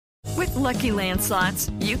With Lucky Land Slots,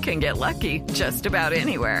 you can get lucky just about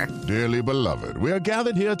anywhere. Dearly beloved, we are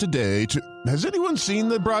gathered here today to... Has anyone seen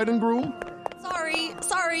the bride and groom?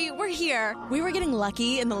 Sorry, we're here. We were getting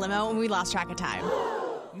lucky in the limo and we lost track of time.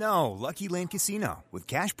 No, Lucky Land Casino, with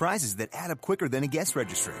cash prizes that add up quicker than a guest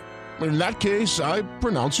registry. In that case, I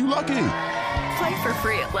pronounce you lucky. Play for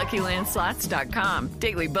free at LuckyLandSlots.com.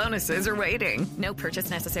 Daily bonuses are waiting. No purchase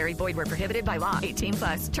necessary. Void where prohibited by law.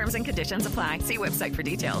 18+. Terms and conditions apply. See website for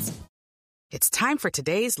details. It's time for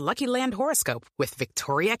today's Lucky Land horoscope with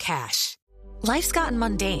Victoria Cash. Life's gotten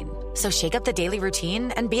mundane, so shake up the daily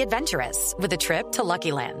routine and be adventurous with a trip to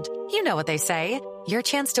Lucky Land. You know what they say. Your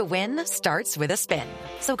chance to win starts with a spin.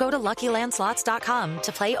 So go to LuckyLandSlots.com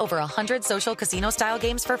to play over 100 social casino-style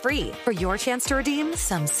games for free for your chance to redeem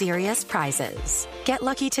some serious prizes. Get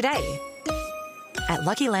lucky today at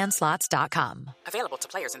LuckyLandSlots.com. Available to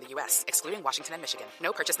players in the U.S., excluding Washington and Michigan.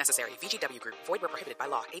 No purchase necessary. VGW Group. Void where prohibited by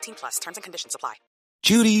law. 18+. Terms and conditions apply.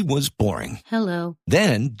 Judy was boring. Hello.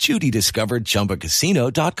 Then Judy discovered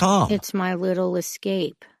ChumbaCasino.com. It's my little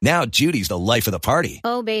escape. Now Judy's the life of the party.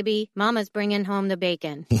 Oh, baby, mama's bringing home the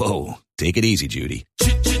bacon. Whoa, take it easy, Judy.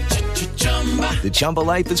 The Chumba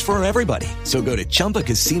life is for everybody. So go to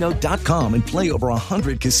ChumbaCasino.com and play over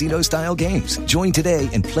 100 casino-style games. Join today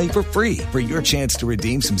and play for free for your chance to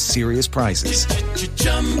redeem some serious prizes.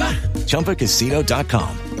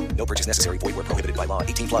 ChumbaCasino.com. No purchase necessary. Void where prohibited by law.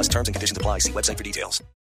 18+. Terms and conditions apply. See website for details.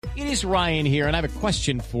 It is Ryan here, and I have a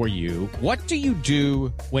question for you. What do you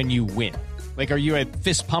do when you win? Like, are you a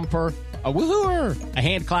fist pumper, a woohooer, a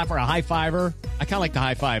hand clapper, a high fiver? I kind of like the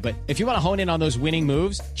high five, but if you want to hone in on those winning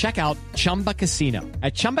moves, check out Chumba Casino.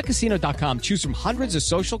 At ChumbaCasino.com, choose from hundreds of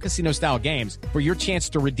social casino-style games for your chance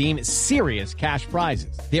to redeem serious cash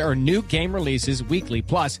prizes. There are new game releases weekly,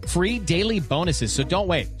 plus free daily bonuses. So don't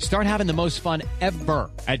wait. Start having the most fun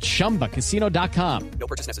ever at ChumbaCasino.com. No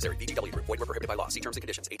purchase necessary. VGW Group. Void where prohibited by law. See terms and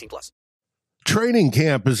conditions. 18+. Training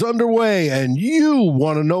camp is underway, and you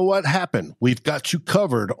want to know what happened. We've got you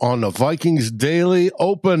covered on the Vikings Daily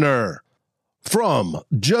Opener. From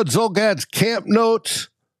Judd Zulgad's camp notes,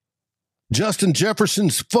 Justin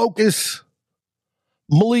Jefferson's focus,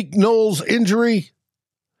 Malik Knowles' injury,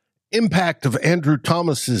 impact of Andrew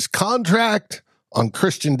Thomas's contract on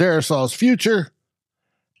Christian Darrisaw's future,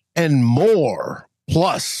 and more.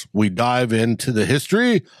 Plus, we dive into the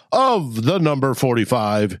history of the number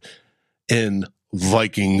 45 in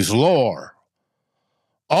Vikings lore.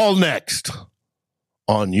 All next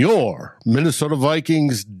on your Minnesota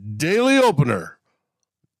Vikings Daily Opener,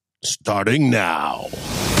 starting now.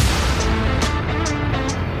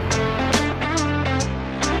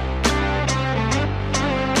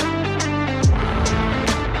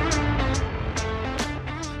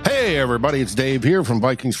 Hey everybody, it's Dave here from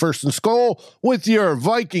Vikings First and Skol with your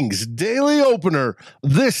Vikings Daily Opener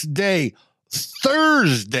this day,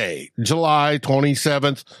 Thursday, July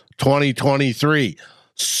 27th, 2023.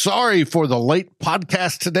 Sorry for the late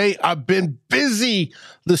podcast today. I've been busy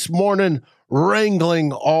this morning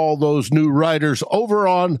wrangling all those new writers over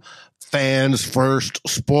on Fans First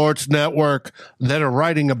Sports Network that are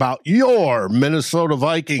writing about your Minnesota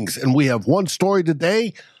Vikings. And we have one story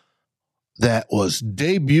today that was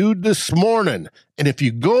debuted this morning. And if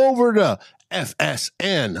you go over to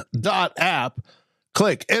fsn.app,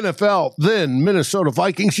 click NFL, then Minnesota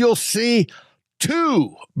Vikings, you'll see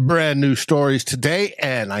two brand new stories today.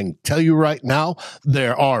 And I can tell you right now,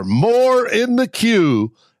 there are more in the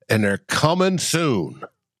queue and they're coming soon.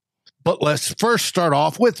 But let's first start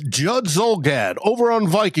off with Judd Zulgad over on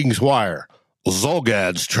Vikings Wire.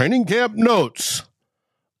 Zulgad's training camp notes.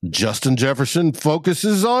 Justin Jefferson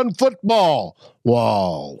focuses on football,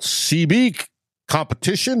 while CB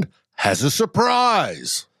competition has a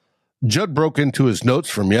surprise. Judd broke into his notes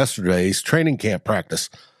from yesterday's training camp practice.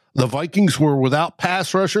 The Vikings were without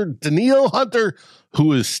pass rusher Danielle Hunter,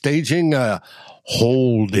 who is staging a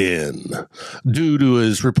hold-in due to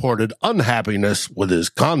his reported unhappiness with his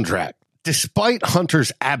contract. Despite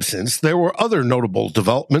Hunter's absence, there were other notable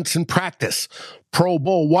developments in practice. Pro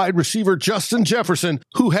Bowl wide receiver Justin Jefferson,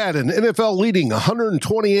 who had an NFL-leading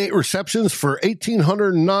 128 receptions for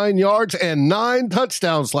 1,809 yards and 9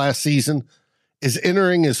 touchdowns last season, is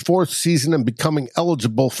entering his fourth season and becoming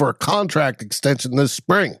eligible for a contract extension this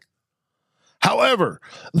spring. However,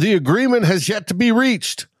 the agreement has yet to be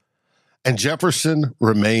reached, and Jefferson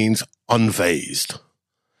remains unfazed.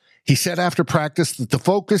 He said after practice that the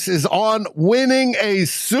focus is on winning a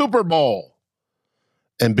Super Bowl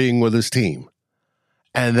and being with his team,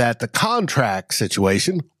 and that the contract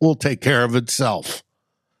situation will take care of itself.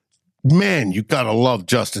 Man, you got to love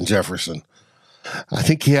Justin Jefferson. I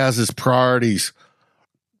think he has his priorities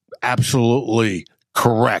absolutely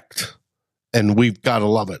Correct. And we've got to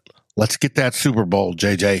love it. Let's get that Super Bowl,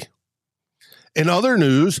 JJ. In other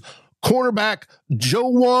news, cornerback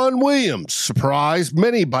Joejuan Williams surprised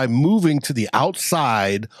many by moving to the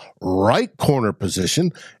outside right corner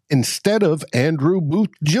position instead of Andrew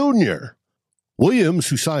Booth Jr. Williams,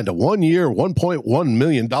 who signed a one-year, $1.1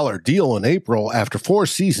 million deal in April after 4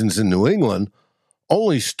 seasons in New England,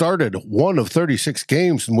 only started one of 36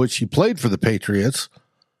 games in which he played for the Patriots,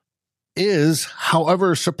 is,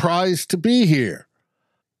 however, surprised to be here.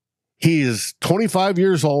 He is 25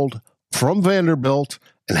 years old, from Vanderbilt,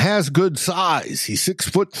 and has good size. He's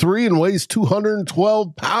 6'3" and weighs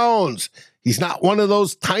 212 pounds. He's not one of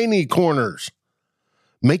those tiny corners,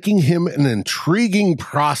 making him an intriguing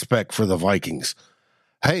prospect for the Vikings.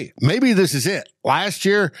 Hey, maybe this is it. Last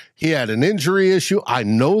year, he had an injury issue. I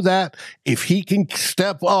know that. If he can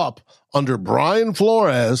step up under Brian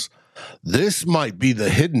Flores, this might be the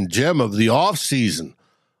hidden gem of the offseason,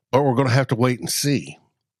 but we're going to have to wait and see.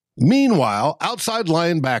 Meanwhile, outside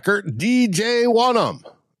linebacker DJ Wonnum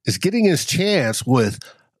is getting his chance with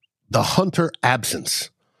the Hunter absence.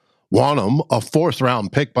 Wonnum, a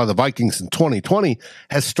 4th-round pick by the Vikings in 2020,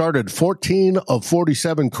 has started 14 of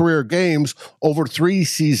 47 career games over 3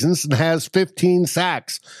 seasons and has 15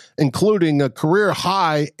 sacks, including a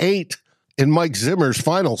career-high 8 in Mike Zimmer's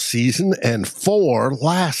final season and 4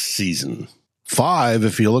 last season. 5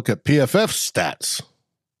 if you look at PFF stats.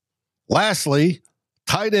 Lastly,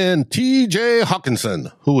 tight end T.J.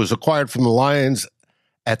 Hawkinson, who was acquired from the Lions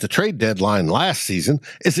at the trade deadline last season,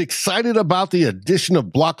 is excited about the addition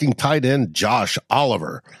of blocking tight end Josh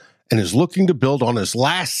Oliver and is looking to build on his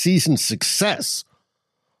last season's success.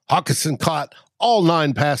 Hawkinson caught all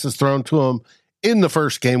 9 passes thrown to him in the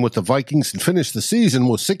first game with the Vikings and finished the season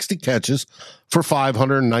with 60 catches for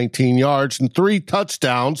 519 yards and 3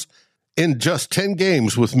 touchdowns in just 10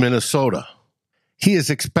 games with Minnesota. He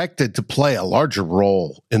is expected to play a larger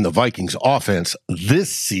role in the Vikings offense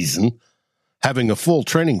this season, having a full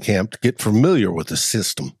training camp to get familiar with the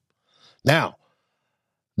system. Now,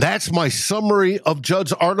 that's my summary of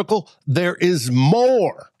Judd's article. There is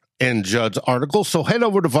more in Judd's article, so head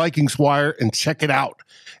over to Vikings Wire and check it out.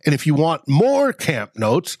 And if you want more camp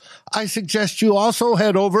notes, I suggest you also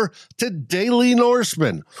head over to Daily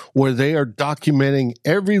Norseman, where they are documenting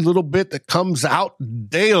every little bit that comes out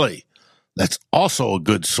daily. That's also a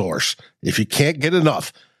good source if you can't get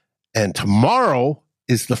enough. And tomorrow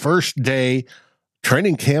is the first day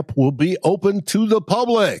training camp will be open to the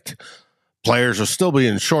public. Players will still be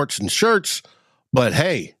in shorts and shirts, but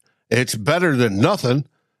hey, it's better than nothing.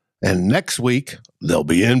 And next week, they'll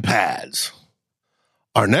be in pads.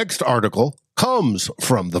 Our next article comes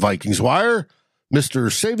from the Vikings Wire. Mr.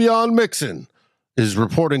 Savion Mixon is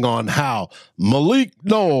reporting on how Malik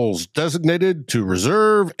Knowles designated to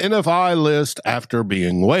reserve NFI list after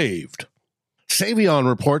being waived. Savion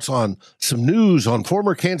reports on some news on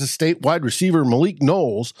former Kansas State wide receiver Malik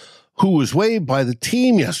Knowles, who was waived by the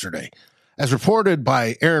team yesterday. As reported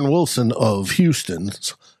by Aaron Wilson of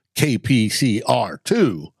Houston's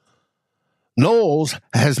KPCR2, Knowles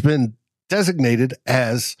has been designated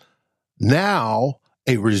as now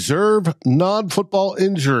a reserve non-football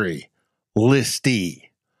injury listee.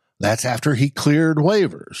 That's after he cleared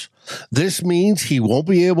waivers. This means he won't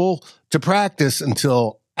be able to practice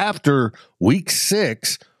until after week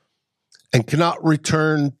 6 and cannot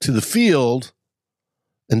return to the field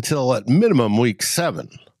until at minimum week 7.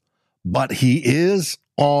 But he is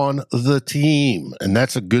on the team, and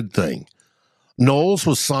that's a good thing. Knowles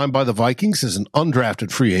was signed by the Vikings as an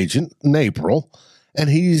undrafted free agent in April, and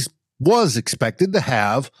he was expected to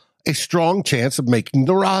have a strong chance of making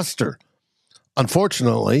the roster.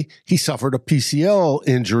 Unfortunately, he suffered a PCL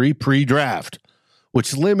injury pre-draft,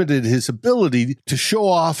 which limited his ability to show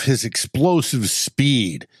off his explosive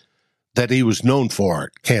speed that he was known for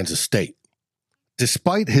at Kansas State.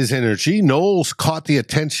 Despite his energy, Knowles caught the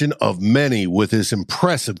attention of many with his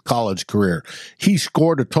impressive college career. He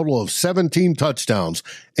scored a total of 17 touchdowns,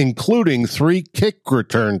 including 3 kick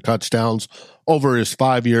return touchdowns over his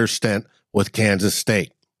 5-year stint with Kansas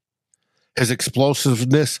State. His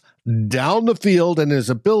explosiveness down the field and his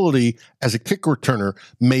ability as a kick returner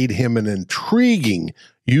made him an intriguing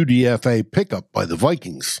UDFA pickup by the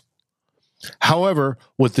Vikings. However,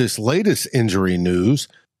 with this latest injury news,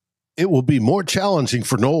 it will be more challenging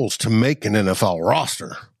for Knowles to make an NFL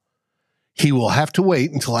roster. He will have to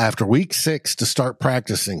wait until after week 6 to start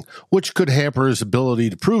practicing, which could hamper his ability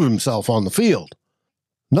to prove himself on the field.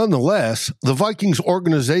 Nonetheless, the Vikings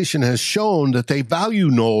organization has shown that they value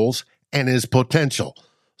Knowles and his potential,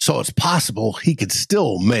 so it's possible he could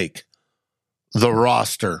still make the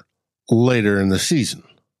roster later in the season.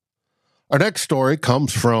 Our next story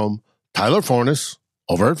comes from Tyler Fornes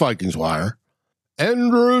over at Vikings Wire.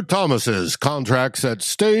 Andrew Thomas's contract set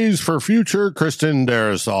stays for future Christian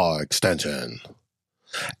Darrisaw extension.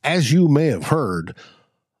 As you may have heard,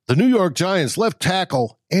 the New York Giants left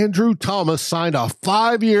tackle Andrew Thomas signed a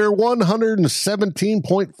 5-year,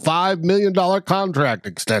 $117.5 million contract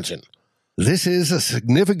extension. This is a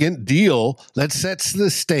significant deal that sets the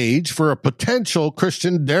stage for a potential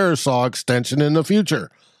Christian Darrisaw extension in the future.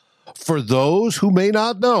 For those who may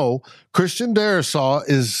not know, Christian Darrisaw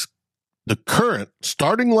is the current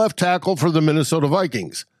starting left tackle for the Minnesota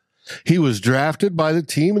Vikings. He was drafted by the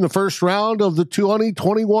team in the first round of the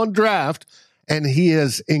 2021 draft, and he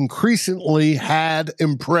has increasingly had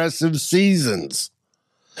impressive seasons,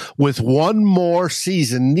 with one more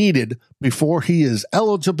season needed before he is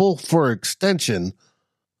eligible for extension.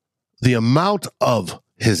 The amount of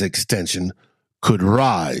his extension could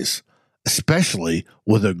rise, especially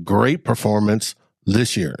with a great performance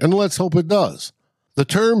this year. And let's hope it does. The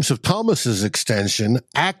terms of Thomas's extension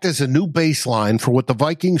act as a new baseline for what the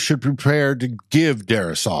Vikings should prepare to give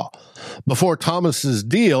Darrisaw. Before Thomas's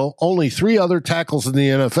deal, only 3 other tackles in the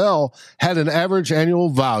NFL had an average annual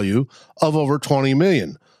value of over $20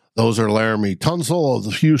 million. Those are Laramie Tunsil of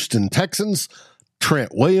the Houston Texans,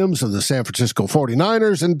 Trent Williams of the San Francisco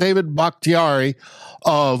 49ers, and David Bakhtiari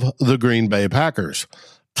of the Green Bay Packers.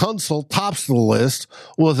 Tunsil tops the list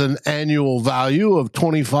with an annual value of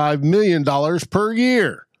 $25 million per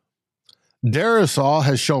year. Darrisaw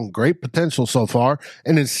has shown great potential so far,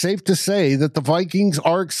 and it's safe to say that the Vikings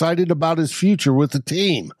are excited about his future with the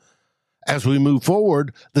team. As we move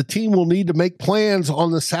forward, the team will need to make plans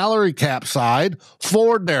on the salary cap side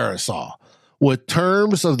for Darrisaw. With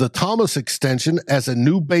terms of the Thomas extension as a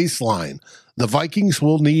new baseline, the Vikings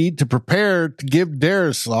will need to prepare to give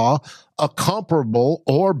Darrisaw a comparable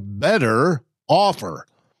or better offer.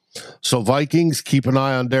 So Vikings, keep an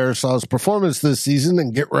eye on Darrisaw's performance this season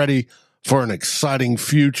and get ready for an exciting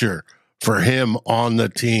future for him on the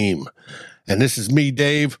team. And this is me,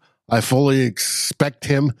 Dave. I fully expect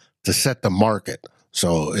him to set the market.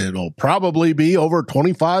 So it'll probably be over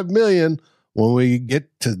 $25 million when we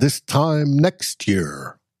get to this time next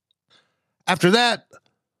year. After that,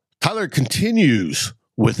 Tyler continues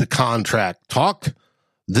with the contract talk.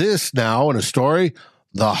 This now in a story,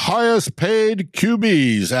 the highest paid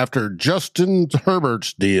QBs after Justin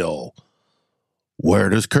Herbert's deal. Where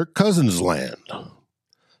does Kirk Cousins land?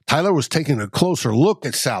 Tyler was taking a closer look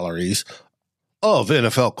at salaries of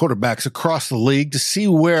NFL quarterbacks across the league to see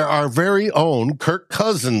where our very own Kirk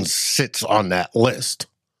Cousins sits on that list.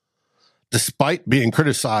 Despite being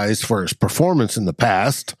criticized for his performance in the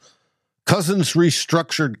past, Cousins'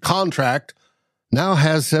 restructured contract now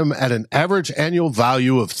has him at an average annual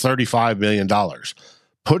value of $35 million,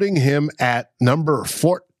 putting him at number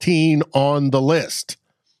 14 on the list.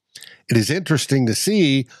 It is interesting to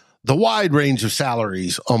see the wide range of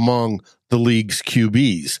salaries among the league's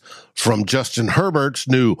QBs, from Justin Herbert's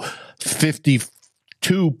new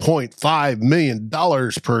 $52.5 million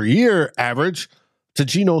per year average to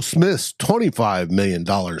Geno Smith's $25 million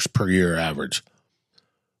per year average.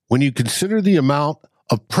 When you consider the amount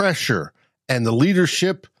of pressure and the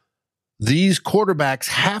leadership these quarterbacks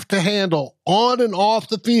have to handle on and off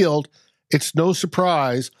the field, it's no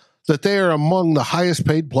surprise that they are among the highest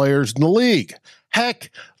paid players in the league.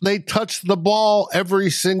 Heck, they touch the ball every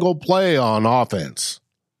single play on offense.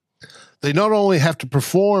 They not only have to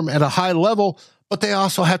perform at a high level, but they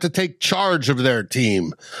also have to take charge of their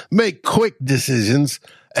team, make quick decisions,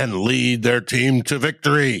 and lead their team to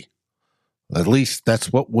victory. At least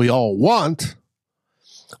that's what we all want.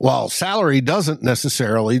 While salary doesn't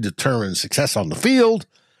necessarily determine success on the field,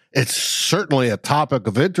 it's certainly a topic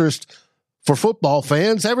of interest for football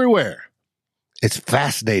fans everywhere. It's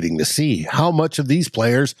fascinating to see how much of these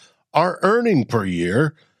players are earning per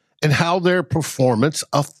year and how their performance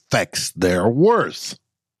affects their worth.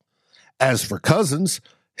 As for Cousins,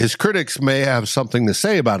 his critics may have something to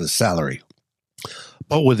say about his salary.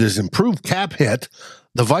 But with his improved cap hit,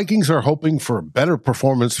 the Vikings are hoping for a better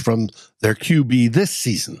performance from their QB this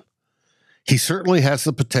season. He certainly has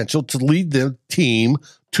the potential to lead the team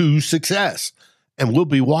to success, and we'll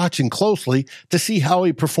be watching closely to see how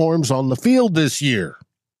he performs on the field this year.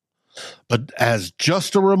 But as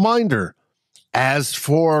just a reminder, as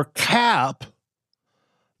for cap,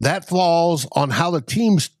 that falls on how the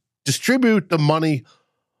teams distribute the money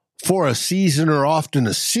for a season or often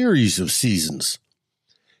a series of seasons.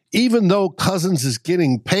 Even though Cousins is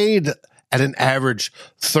getting paid at an average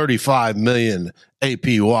 $35 million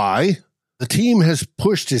APY, the team has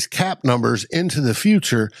pushed his cap numbers into the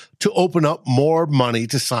future to open up more money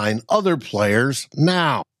to sign other players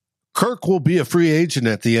now. Kirk will be a free agent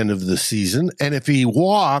at the end of the season, and if he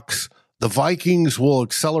walks, the Vikings will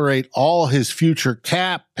accelerate all his future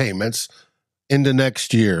cap payments into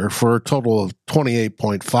next year for a total of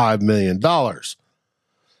 $28.5 million.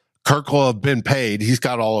 Kirk will have been paid. He's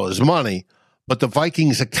got all of his money, but the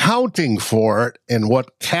Vikings accounting for it and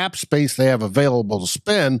what cap space they have available to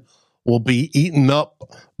spend will be eaten up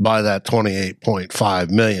by that $28.5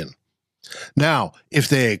 million. Now, if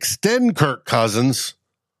they extend Kirk Cousins,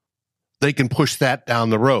 they can push that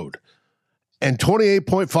down the road. And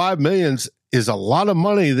 $28.5 million is a lot of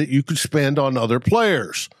money that you could spend on other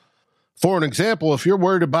players. For an example, if you're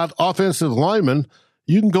worried about offensive linemen,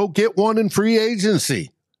 you can go get one in free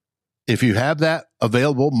agency if you have that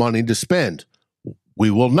available money to spend.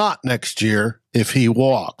 We will not next year if he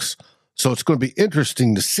walks. So it's going to be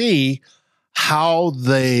interesting to see how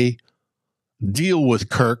they deal with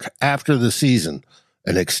Kirk after the season.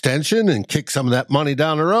 An extension and kick some of that money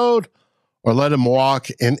down the road, or let him walk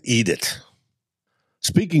and eat it.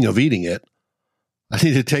 Speaking of eating it, I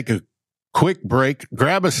need to take a quick break,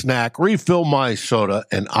 grab a snack, refill my soda,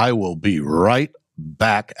 and I will be right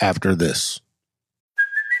back after this.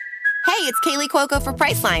 Hey, it's Kaylee Cuoco for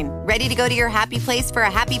Priceline. Ready to go to your happy place for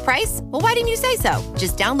a happy price? Well, why didn't you say so?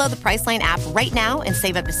 Just download the Priceline app right now and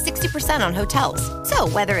save up to 60% on hotels. So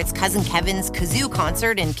whether it's Cousin Kevin's Kazoo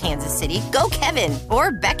Concert in Kansas City, go Kevin,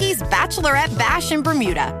 or Becky's Bachelorette Bash in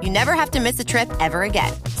Bermuda, you never have to miss a trip ever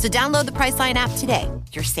again. So download the Priceline app today.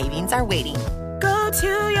 Your savings are waiting. Go to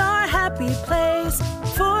your happy place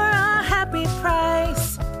for a happy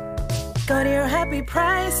price. Go to your happy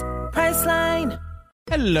price, Priceline.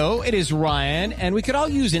 Hello, it is Ryan, and we could all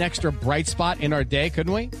use an extra bright spot in our day,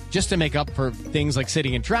 couldn't we? Just to make up for things like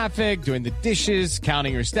sitting in traffic, doing the dishes,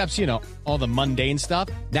 counting your steps, you know, all the mundane stuff.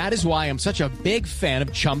 That is why I'm such a big fan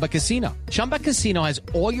of Chumba Casino. Chumba Casino has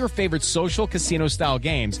all your favorite social casino-style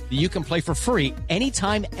games that you can play for free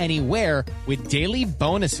anytime, anywhere with daily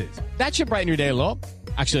bonuses. That should brighten your day a little.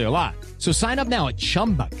 Actually, a lot. So sign up now at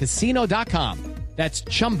ChumbaCasino.com. That's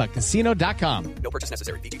ChumbaCasino.com. No purchase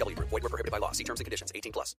necessary. VGW Group. Void where prohibited by law. See terms and conditions.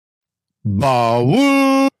 18+.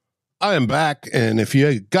 Bawoo! I am back, and if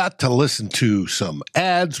you got to listen to some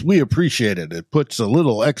ads, we appreciate it. It puts a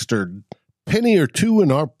little extra penny or two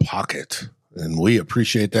in our pocket, and we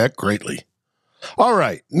appreciate that greatly. All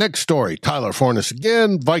right, next story. Tyler Fornes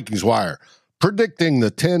again, Vikings Wire, predicting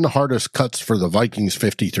the 10 hardest cuts for the Vikings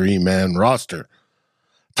 53-man roster.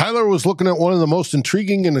 Tyler was looking at one of the most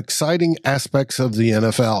intriguing and exciting aspects of the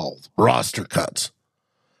NFL, roster cuts.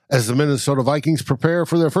 As the Minnesota Vikings prepare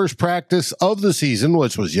for their first practice of the season,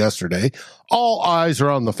 which was yesterday, all eyes are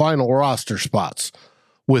on the final roster spots.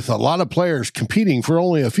 With a lot of players competing for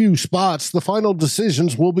only a few spots, the final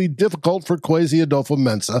decisions will be difficult for Kwesi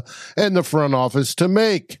Adolfo-Mensah and the front office to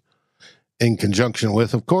make, in conjunction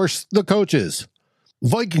with, of course, the coaches.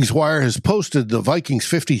 Vikings Wire has posted the Vikings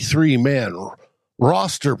 53-man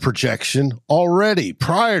roster projection already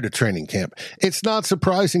prior to training camp. It's not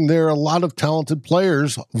surprising there are a lot of talented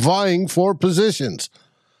players vying for positions.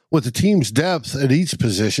 With the team's depth at each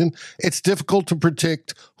position, it's difficult to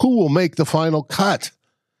predict who will make the final cut.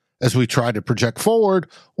 As we try to project forward,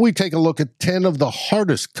 we take a look at 10 of the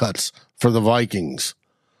hardest cuts for the Vikings.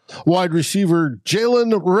 Wide receiver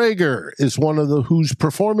Jalen Reagor is one of the whose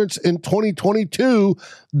performance in 2022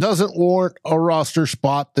 doesn't warrant a roster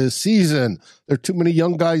spot this season. There are too many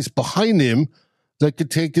young guys behind him that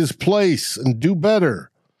could take his place and do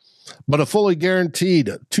better. But a fully guaranteed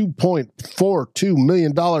 $2.42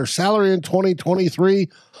 million salary in 2023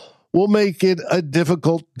 will make it a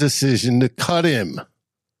difficult decision to cut him.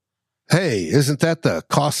 Hey, isn't that the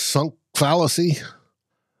cost-sunk fallacy?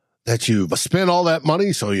 That you've spent all that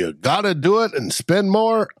money, so you got to do it and spend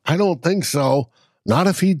more? I don't think so. Not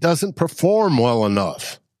if he doesn't perform well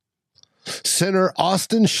enough. Center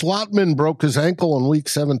Austin Schlottman broke his ankle in Week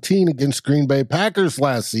 17 against Green Bay Packers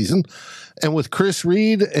last season, and with Chris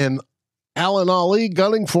Reed and Alan Ali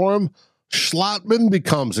gunning for him, Schlottman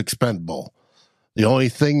becomes expendable. The only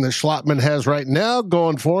thing that Schlottman has right now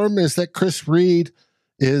going for him is that Chris Reed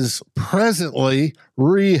is presently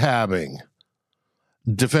rehabbing.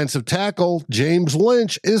 Defensive tackle James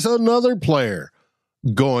Lynch is another player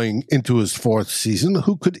going into his fourth season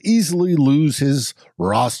who could easily lose his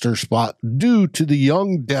roster spot due to the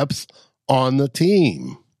young depth on the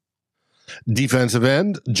team. Defensive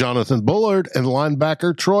end Jonathan Bullard and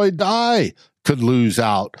linebacker Troy Dye could lose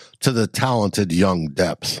out to the talented young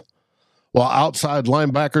depth, while outside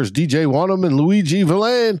linebackers DJ Wonnum and Luigi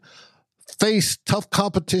Villain face tough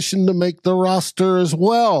competition to make the roster as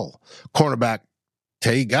well. Cornerback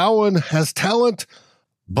Tay Gowan has talent,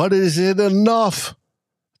 but is it enough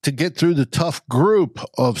to get through the tough group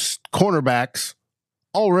of cornerbacks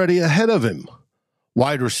already ahead of him.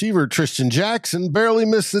 Wide receiver Tristan Jackson barely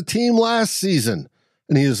missed the team last season,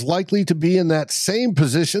 and he is likely to be in that same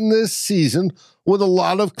position this season with a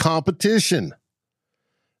lot of competition.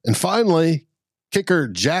 And finally, kicker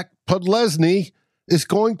Jack Podlesny is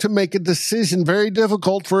going to make a decision very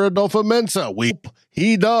difficult for Adolfo Mensa. We hope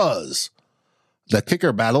he does. The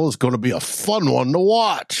kicker battle is going to be a fun one to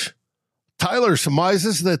watch. Tyler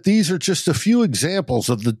surmises that these are just a few examples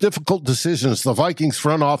of the difficult decisions the Vikings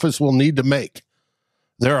front office will need to make.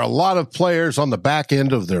 There are a lot of players on the back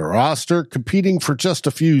end of their roster competing for just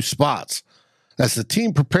a few spots. As the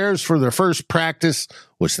team prepares for their first practice,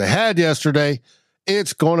 which they had yesterday,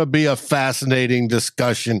 it's going to be a fascinating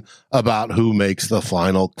discussion about who makes the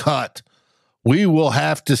final cut. We will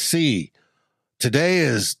have to see. Today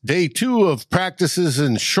is day 2 of practices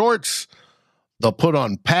in shorts. They'll put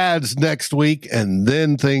on pads next week, and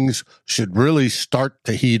then things should really start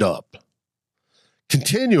to heat up.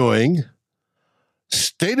 Continuing,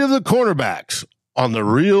 State of the Cornerbacks on the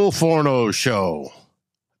Real Forno Show.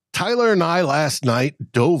 Tyler and I last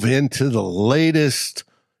night dove into the latest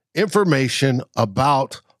information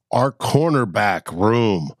about our cornerback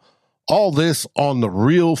room. All this on the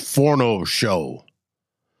Real Forno Show.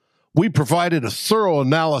 We provided a thorough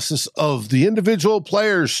analysis of the individual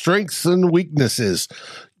players' strengths and weaknesses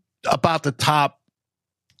about the top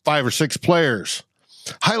 5 or 6 players,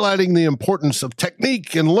 highlighting the importance of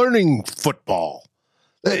technique and learning football.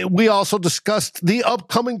 We also discussed the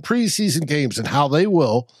upcoming preseason games and how they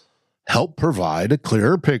will help provide a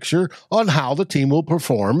clearer picture on how the team will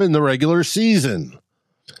perform in the regular season.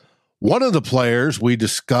 One of the players we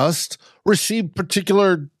discussed received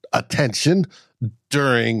particular attention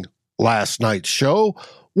during last night's show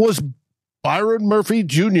was Byron Murphy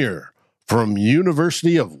Jr. from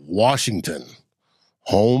University of Washington,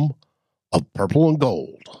 home of purple and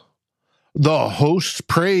gold. The host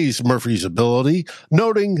praised Murphy's ability,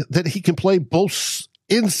 noting that he can play both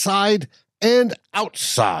inside and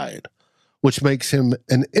outside, which makes him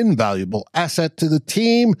an invaluable asset to the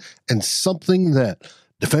team and something that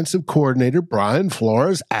defensive coordinator Brian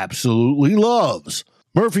Flores absolutely loves.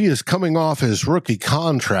 Murphy is coming off his rookie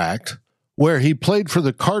contract, where he played for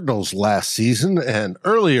the Cardinals last season and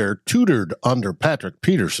earlier tutored under Patrick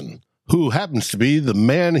Peterson, who happens to be the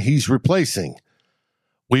man he's replacing.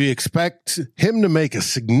 We expect him to make a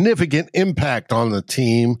significant impact on the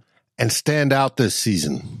team and stand out this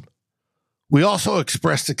season. We also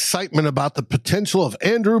expressed excitement about the potential of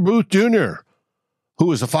Andrew Booth Jr.,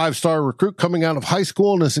 who is a 5-star recruit coming out of high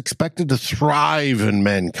school and is expected to thrive in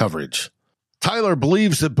man coverage. Tyler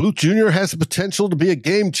believes that Booth Jr. has the potential to be a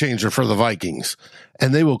game changer for the Vikings,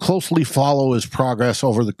 and they will closely follow his progress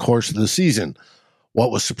over the course of the season.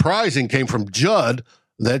 What was surprising came from Judd,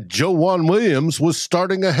 that Joejuan Williams was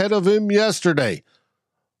starting ahead of him yesterday.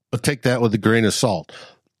 But take that with a grain of salt.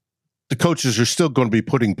 The coaches are still going to be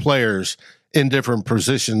putting players in different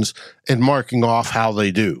positions and marking off how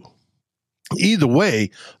they do. Either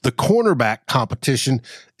way, the cornerback competition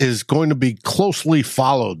is going to be closely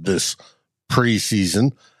followed this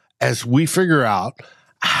preseason as we figure out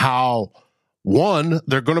how, 1,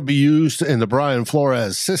 they're going to be used in the Brian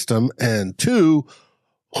Flores system, and 2,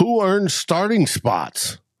 who earns starting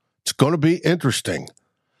spots. It's going to be interesting.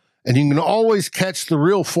 And you can always catch the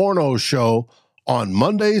Real Forno Show on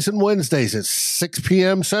Mondays and Wednesdays at 6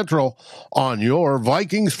 p.m. Central on your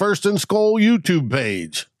Vikings First and Skol YouTube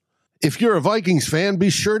page. If you're a Vikings fan, be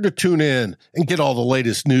sure to tune in and get all the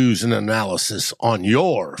latest news and analysis on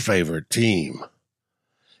your favorite team.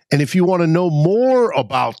 And if you want to know more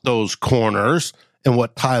about those corners and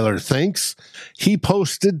what Tyler thinks, he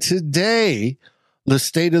posted today the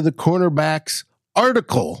State of the Cornerbacks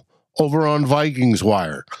article over on Vikings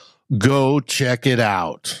Wire. Go check it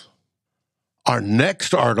out. Our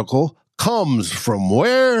next article comes from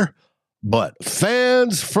where but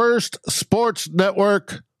Fans First Sports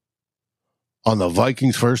Network on the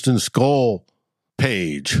Vikings First and Skol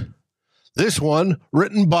page. This one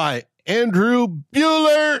written by Andrew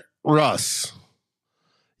Bueller Russ.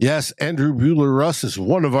 Yes, Andrew Bueller Russ is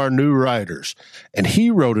one of our new writers, and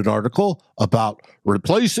he wrote an article about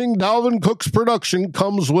replacing Dalvin Cook's production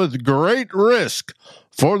comes with great risk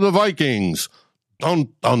for the Vikings. Dun,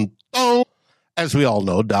 dun, dun. As we all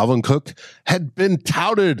know, Dalvin Cook had been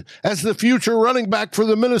touted as the future running back for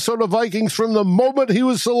the Minnesota Vikings from the moment he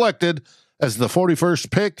was selected as the 41st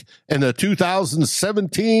pick in the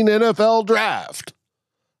 2017 NFL Draft.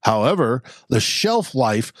 However, the shelf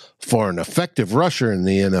life for an effective rusher in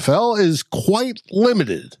the NFL is quite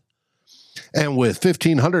limited. And with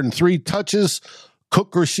 1,503 touches,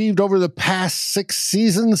 Cook received over the past 6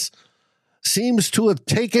 seasons seems to have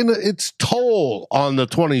taken its toll on the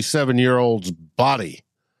 27-year-old's body.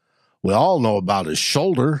 We all know about his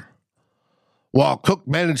shoulder. While Cook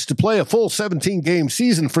managed to play a full 17-game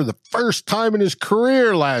season for the first time in his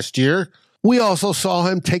career last year, we also saw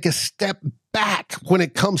him take a step back when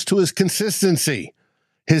it comes to his consistency.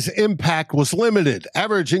 His impact was limited,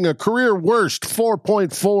 averaging a career worst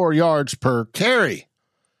 4.4 yards per carry.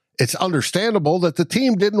 It's understandable that the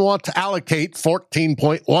team didn't want to allocate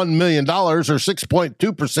 $14.1 million or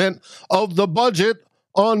 6.2% of the budget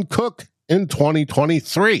on Cook in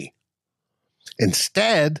 2023.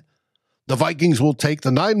 Instead, the Vikings will take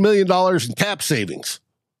the $9 million in cap savings.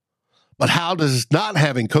 But how does not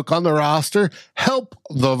having Cook on the roster help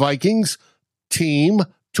the Vikings team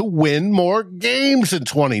to win more games in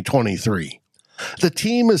 2023? The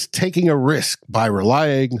team is taking a risk by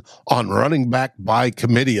relying on running back by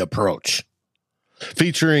committee approach,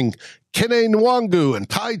 featuring Kene Nwangu and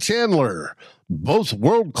Ty Chandler, both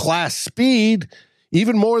world-class speed,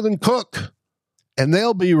 even more than Cook. And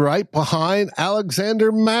they'll be right behind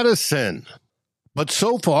Alexander Madison. But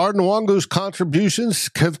so far, Nwangu's contributions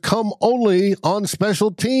have come only on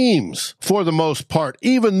special teams for the most part,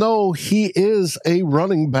 even though he is a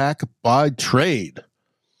running back by trade.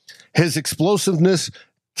 His explosiveness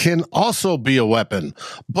can also be a weapon,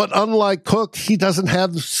 but unlike Cook, he doesn't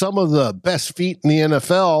have some of the best feet in the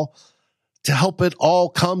NFL to help it all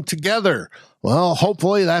come together. Well,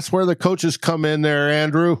 hopefully that's where the coaches come in there,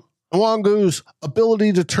 Andrew. Nwangu's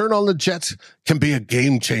ability to turn on the Jets can be a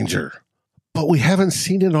game changer, but we haven't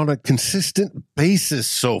seen it on a consistent basis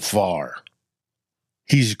so far.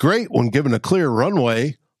 He's great when given a clear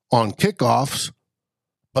runway on kickoffs,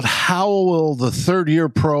 but how will the third-year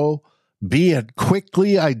pro be at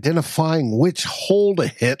quickly identifying which hole to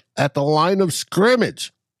hit at the line of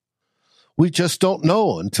scrimmage? We just don't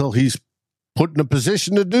know until he's put in a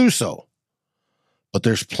position to do so. But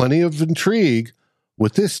there's plenty of intrigue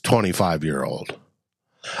with this 25-year-old.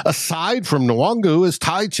 Aside from Nwangu is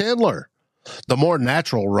Ty Chandler, the more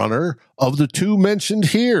natural runner of the two mentioned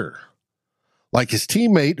here. Like his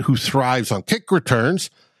teammate who thrives on kick returns,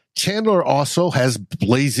 Chandler also has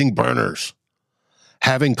blazing burners,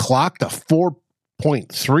 having clocked a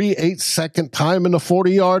 4.38 second time in the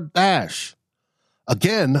 40-yard dash.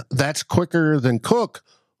 Again, that's quicker than Cook,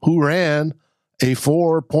 who ran a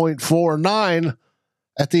 4.49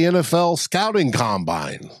 at the NFL scouting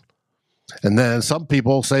combine. And then some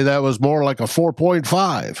people say that was more like a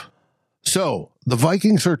 4.5. So the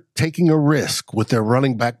Vikings are taking a risk with their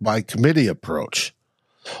running back by committee approach.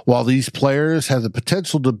 While these players have the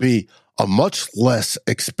potential to be a much less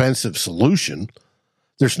expensive solution,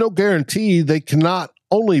 there's no guarantee they cannot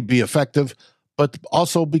only be effective, but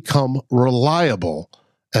also become reliable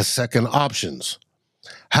as second options.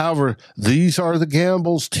 However, these are the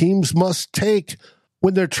gambles teams must take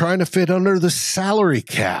when they're trying to fit under the salary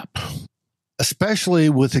cap, especially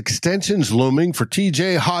with extensions looming for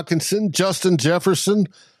TJ Hawkinson, Justin Jefferson,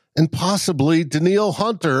 and possibly Danielle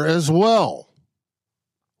Hunter as well.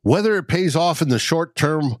 Whether it pays off in the short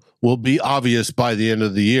term will be obvious by the end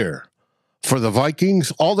of the year. For the Vikings,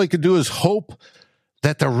 all they could do is hope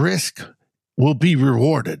that the risk will be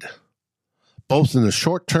rewarded, both in the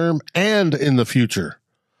short term and in the future.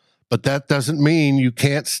 But that doesn't mean you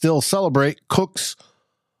can't still celebrate Cook's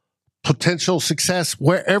potential success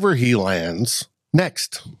wherever he lands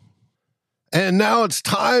next. And now it's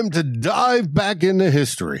time to dive back into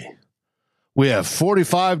history. We have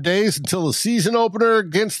 45 days until the season opener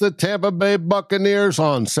against the Tampa Bay Buccaneers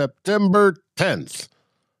on September 10th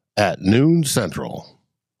at noon Central.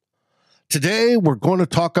 Today, we're going to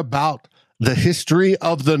talk about the history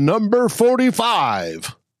of the number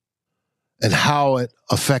 45 and how it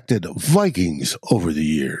affected Vikings over the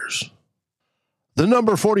years. The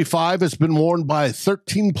number 45 has been worn by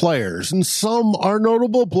 13 players, and some are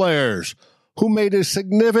notable players who made a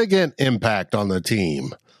significant impact on the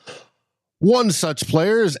team. One such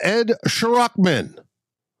player is Ed Shirachman.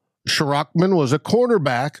 Shirachman was a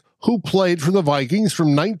cornerback who played for the Vikings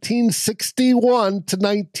from 1961 to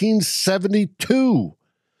 1972.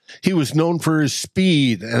 He was known for his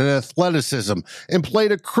speed and athleticism and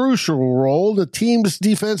played a crucial role in the team's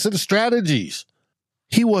defensive strategies.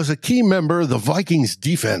 He was a key member of the Vikings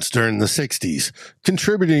defense during the 60s,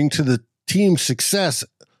 contributing to the team's success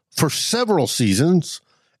for several seasons,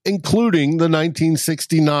 including the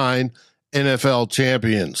 1969 NFL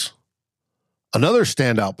champions. Another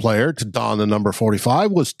standout player to don the number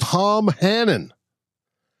 45 was Tom Hannon.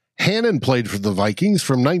 Hannon played for the Vikings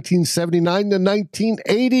from 1979 to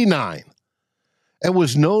 1989 and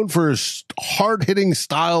was known for his hard-hitting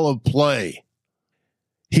style of play.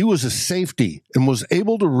 He was a safety and was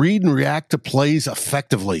able to read and react to plays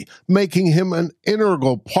effectively, making him an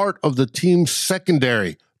integral part of the team's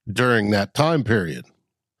secondary during that time period.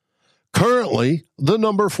 Currently, the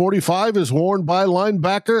number 45 is worn by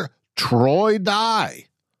linebacker Troy Dye.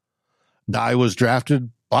 Dye was drafted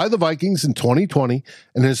by the Vikings in 2020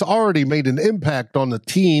 and has already made an impact on the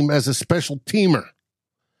team as a special teamer.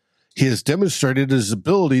 He has demonstrated his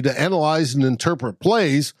ability to analyze and interpret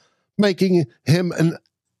plays, making him an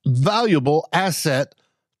valuable asset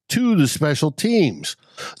to the special teams.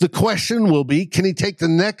 The question will be, can he take the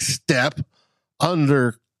next step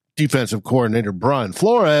under defensive coordinator Brian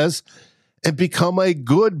Flores and become a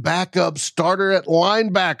good backup starter at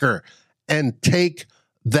linebacker and take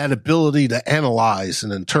that ability to analyze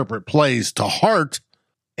and interpret plays to heart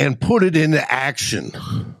and put it into action?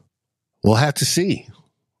 We'll have to see.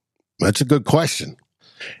 That's a good question.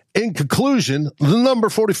 In conclusion, the number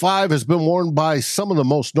 45 has been worn by some of the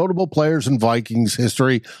most notable players in Vikings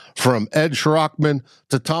history, from Ed Schrockman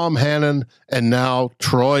to Tom Hannon, and now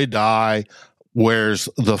Troy Dye wears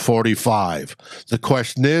the 45. The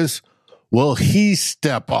question is, will he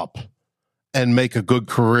step up and make a good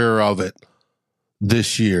career of it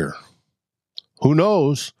this year? Who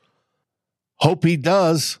knows? Hope he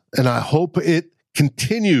does, and I hope it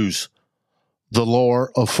continues the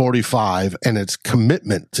lore of 45 and its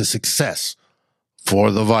commitment to success for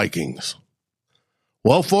the Vikings.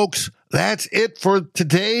 Well, folks, that's it for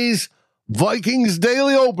today's Vikings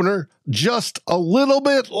Daily Opener. Just a little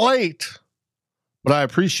bit late, but I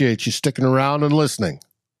appreciate you sticking around and listening.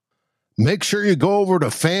 Make sure you go over to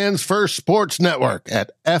Fans First Sports Network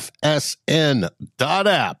at fsn.app.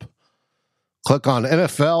 Click on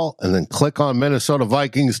NFL and then click on Minnesota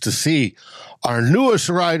Vikings to see our newest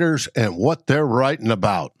writers and what they're writing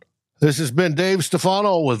about. This has been Dave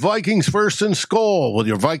Stefano with Vikings First and Skol with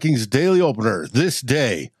your Vikings Daily Opener this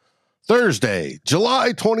day, Thursday,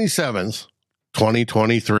 July 27th,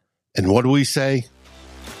 2023. And what do we say?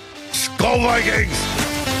 Skol Vikings!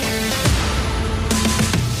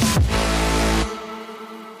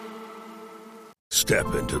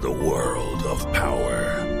 Step into the world of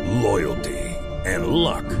power, loyalty, and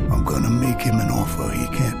luck. I'm gonna make him an offer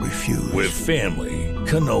he can't refuse. With family,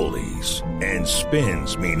 cannolis, and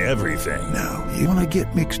spins mean everything. Now, you wanna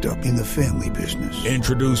get mixed up in the family business.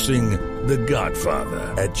 Introducing The Godfather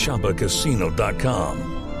at ChumbaCasino.com.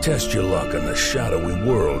 Test your luck in the shadowy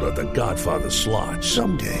world of The Godfather slot.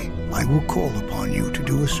 Someday, I will call upon you to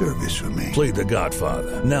do a service for me. Play The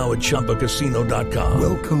Godfather, now at ChumbaCasino.com.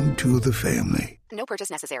 Welcome to the family. No purchase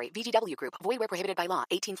necessary. VGW Group. Void where prohibited by law.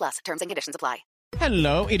 18+. Terms and conditions apply.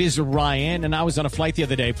 Hello, it is Ryan, and I was on a flight the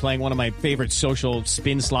other day playing one of my favorite social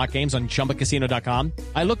spin slot games on ChumbaCasino.com.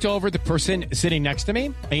 I looked over at the person sitting next to me,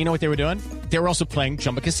 and you know what they were doing? They were also playing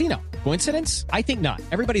Chumba Casino. Coincidence? I think not.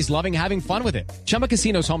 Everybody's loving having fun with it. Chumba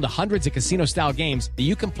Casino is home to hundreds of casino-style games that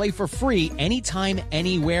you can play for free anytime,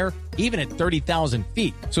 anywhere, even at 30,000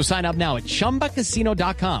 feet. So sign up now at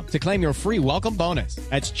ChumbaCasino.com to claim your free welcome bonus.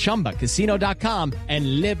 That's ChumbaCasino.com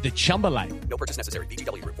and live the Chumba life. No purchase necessary.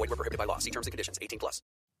 VGW Group. Void where prohibited by law. See terms and conditions. 18+.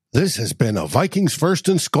 This has been a Vikings First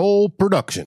and Skol production.